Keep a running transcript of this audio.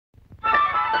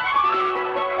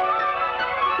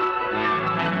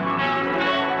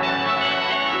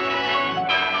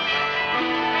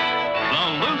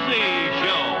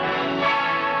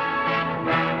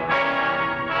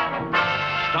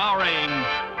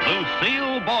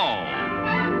Lucille Ball.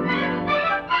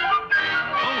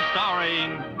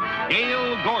 Co-starring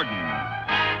Gail Gordon.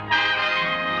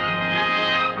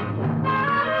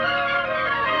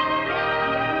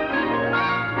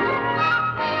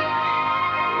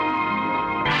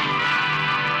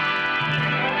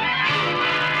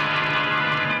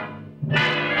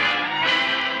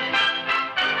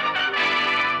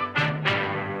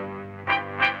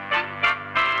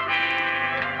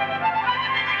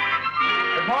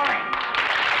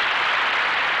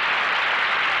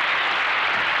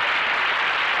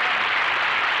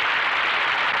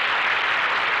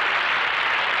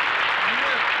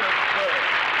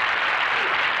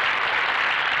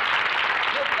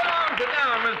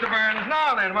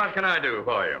 What can I do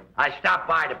for you? I stopped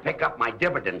by to pick up my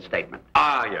dividend statement.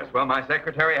 Ah, yes. Well, my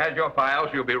secretary has your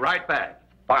file. She'll be right back.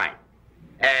 Fine.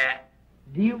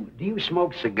 Do you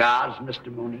smoke cigars, Mr.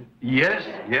 Mooney? Yes,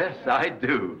 I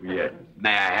do, yes. May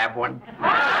I have one?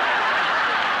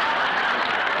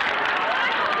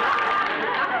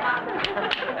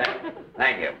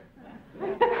 Thank you.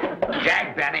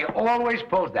 Jack Benny always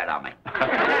pulls that on me.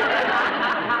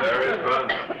 Very fun.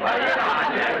 Well, you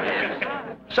know, Jack,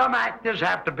 some actors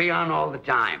have to be on all the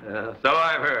time. So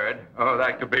I've heard. Oh,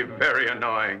 that could be very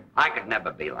annoying. I could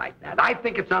never be like that. I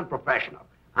think it's unprofessional.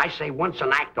 I say once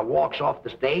an actor walks off the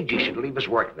stage, he should leave his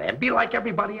work there and be like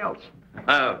everybody else.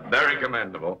 Very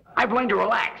commendable. I've learned to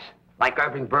relax, like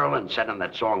Irving Berlin said in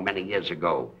that song many years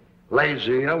ago.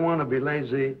 Lazy, I want to be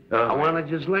lazy. I want to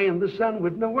just lay in the sun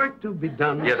with no work to be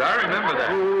done. Yes, I remember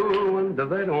that. Ooh, under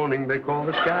that awning they call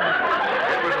the sky.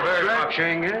 It was a very...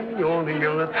 Stretching and yawning, you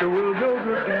let the world go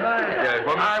drifting by. Yes,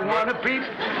 well, I want to peep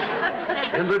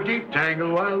in the deep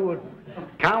tangled wildwood,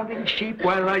 counting sheep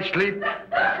while I sleep,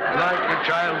 like a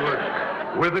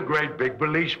childhood, with a great big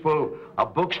valise full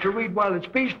of books to read while it's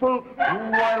peaceful,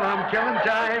 while I'm killing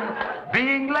time,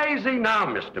 being lazy now,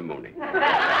 Mr. Mooney.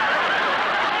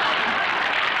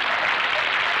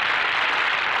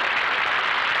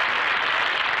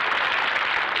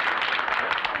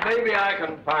 Maybe I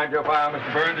can find your file,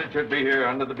 Mr. Burns. It should be here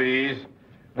under the B's.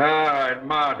 All right,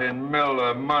 Martin,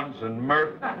 Miller, Munson,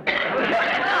 Murphy.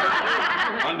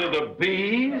 Under the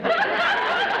B's?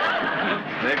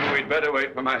 Maybe we'd better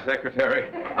wait for my secretary.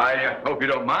 I hope you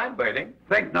don't mind waiting.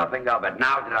 Think nothing of it.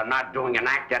 Now that I'm not doing an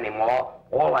act anymore,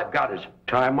 all I've got is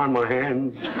time on my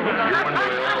hands. You and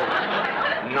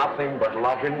me, nothing but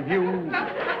love in view.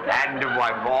 And if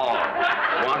I fall,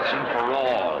 once and for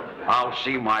all, I'll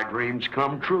see my dreams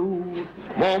come true.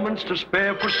 Moments to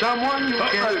spare for someone you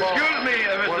can't excuse me,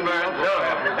 Mr. Burns.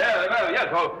 Yes,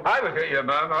 oh, I was here,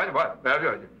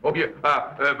 hope you,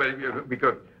 but we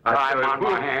could... Time on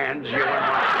my hands, you and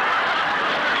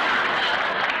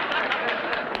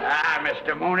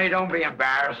Mr. Mooney, don't be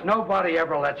embarrassed. Nobody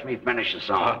ever lets me finish a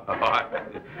song.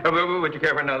 Would you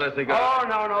care for another cigar? Oh,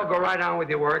 no, go right on with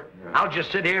your work. I'll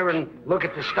just sit here and look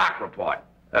at the stock report.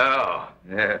 Oh,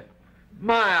 yes.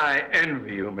 I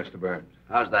envy you, Mr. Burns.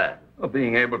 How's that? Well,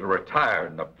 being able to retire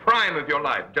in the prime of your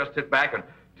life, just sit back and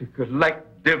to collect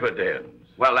dividends.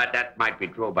 Well, that might be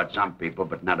true about some people,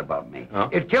 but not about me. Huh?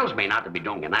 It kills me not to be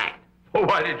doing an act. Well,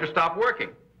 why did you stop working?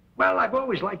 Well, I've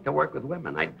always liked to work with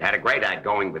women. I had a great act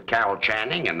going with Carol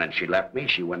Channing, and then she left me.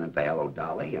 She went into Hello,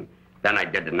 Dolly, and then I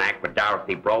did an act with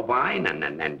Dorothy Provine,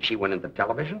 and she went into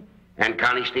television, and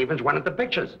Connie Stevens went into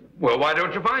pictures. Well, why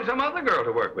don't you find some other girl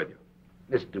to work with you?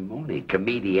 Mr. Mooney,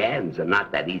 comedians are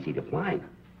not that easy to find.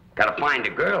 Got to find a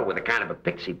girl with a kind of a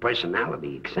pixie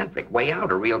personality, eccentric, way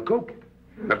out, a real kook.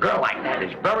 A girl like that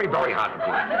is very, very hard to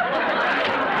find.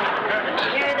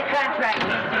 Here's the contract,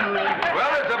 Mr. Mooney.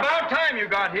 Well, it's about time you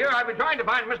got here. I've been trying to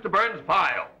find Mr. Burns'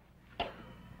 file.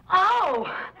 Oh,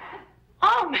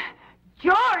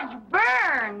 George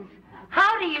Burns.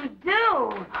 How do you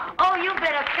do? Oh, you've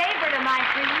been a favorite of mine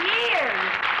for years.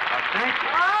 Thank you.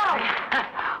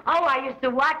 Oh, I used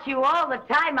to watch you all the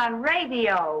time on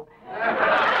radio. You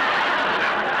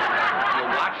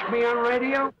watched me on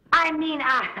radio? I mean,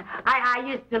 I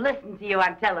used to listen to you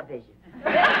on television.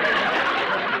 Listen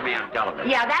to me on television?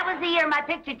 Yeah, that was the year my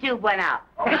picture tube went out.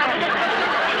 You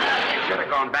should have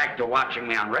gone back to watching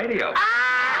me on radio. Oh,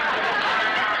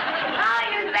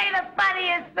 you say the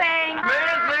funniest thing.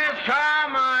 Mrs.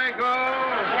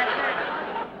 Carmichael! Yes, sir.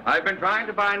 I've been trying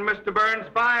to find Mr. Burns'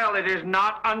 file. It is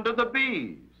not under the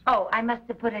B's. Oh, I must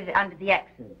have put it under the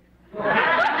X's.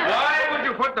 Why would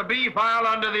you put the B file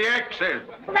under the X's?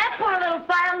 Well, that poor little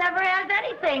file never has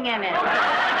anything in it.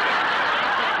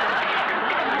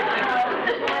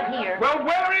 Here. Well,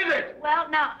 where is it? Well,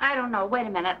 no, I don't know. Wait a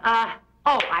minute. I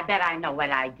bet I know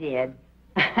what I did.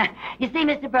 You see,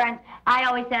 Mr. Burns, I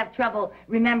always have trouble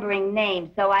remembering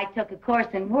names, so I took a course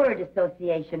in word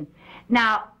association.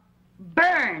 Now,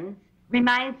 Burns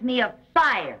reminds me of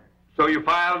fire. So you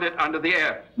filed it under the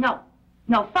F? No,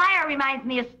 fire reminds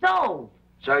me of stove.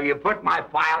 So you put my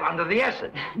file under the S.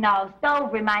 No,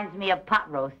 stove reminds me of pot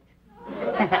roast.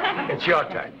 It's your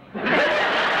turn.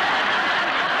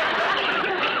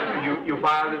 You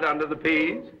filed it under the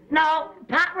P's? No,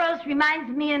 pot roast reminds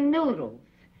me of noodles.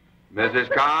 Mrs.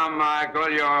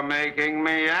 Carmichael, you're making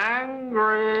me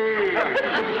angry.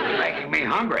 You're making me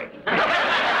hungry.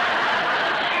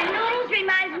 And noodles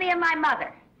reminds me of my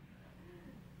mother.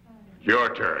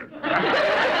 Your turn.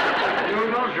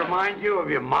 Noodles remind you of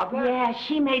your mother? Yeah,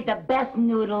 she made the best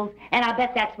noodles, and I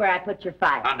bet that's where I put your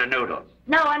file. Under noodles.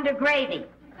 No, under gravy.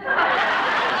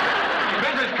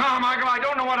 Mrs. Carmichael, I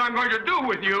don't know what I'm going to do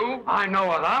with you. I know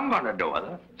what I'm going to do with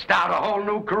her. Start a whole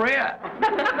new career.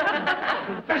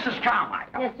 Mrs.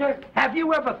 Carmichael. Yes, sir. Have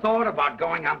you ever thought about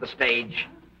going on the stage?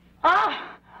 Oh,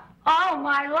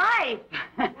 my life.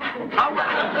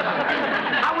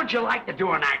 How would you like to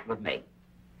do an act with me?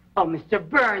 Oh, Mr.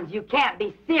 Burns, you can't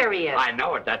be serious. I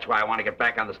know it. That's why I want to get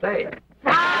back on the stage.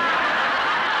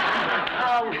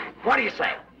 Oh. What do you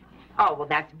say? Oh, well,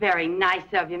 that's very nice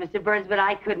of you, Mr. Burns, but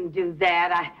I couldn't do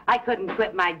that. I couldn't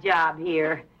quit my job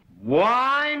here.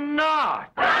 Why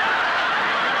not?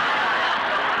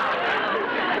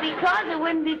 Because it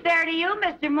wouldn't be fair to you,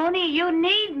 Mr. Mooney. You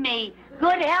need me.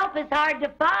 Good help is hard to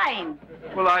find.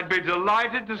 Well, I'd be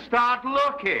delighted to start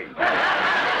looking.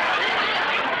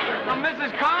 Now,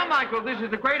 Mrs. Carmichael, this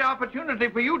is a great opportunity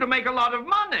for you to make a lot of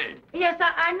money. Yes,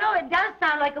 I know it does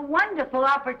sound like a wonderful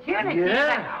opportunity.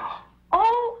 Yeah. But...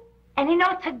 Oh, and you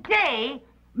know, today,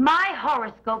 my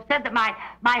horoscope said that my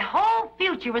whole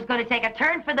future was going to take a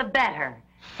turn for the better.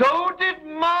 So did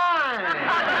mine.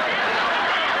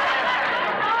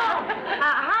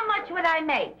 How much would I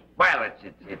make? Well,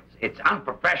 it's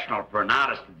unprofessional for an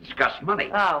artist to discuss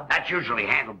money. Oh. That's usually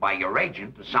handled by your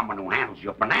agent or someone who handles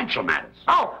your financial matters.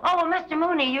 Oh, well, Mr.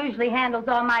 Mooney usually handles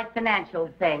all my financial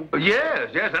things.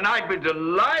 Yes, and I'd be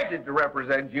delighted to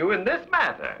represent you in this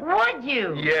matter. Would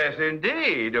you? Yes,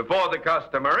 indeed. For the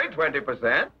customary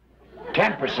 20%.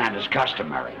 10% is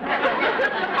customary.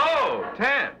 Oh,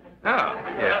 10. Oh,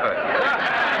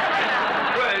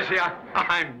 yeah. Well, you see,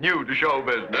 I'm new to show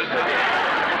business.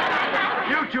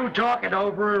 You two talk it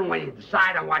over, and when you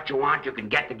decide on what you want, you can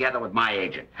get together with my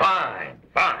agent. Fine.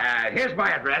 Here's my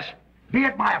address. Be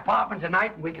at my apartment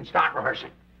tonight, and we can start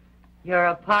rehearsing. Your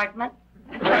apartment?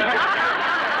 Nice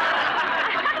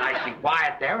and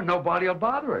quiet there, and nobody will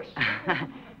bother us.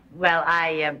 Well,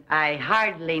 I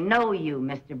hardly know you,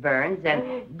 Mr. Burns,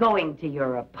 and going to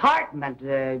your apartment,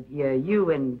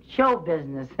 you in show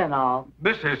business and all.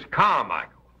 Mrs.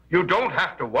 Carmichael, you don't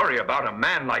have to worry about a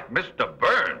man like Mr.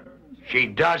 Burns. She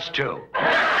does, too. I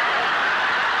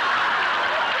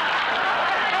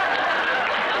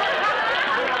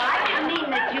didn't mean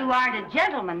that you aren't a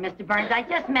gentleman, Mr. Burns. I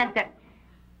just meant that...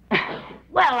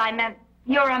 Well, I meant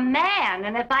you're a man,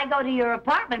 and if I go to your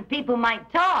apartment, people might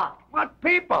talk. What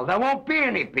people? There won't be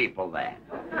any people there.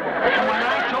 And when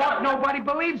I talk, nobody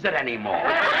believes it anymore. Good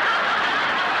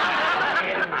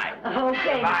night.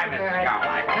 Okay, Goodbye, Mr. Mrs. Burns.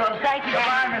 Carmichael. Well, thank you.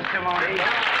 Goodbye, Mr. Mooney.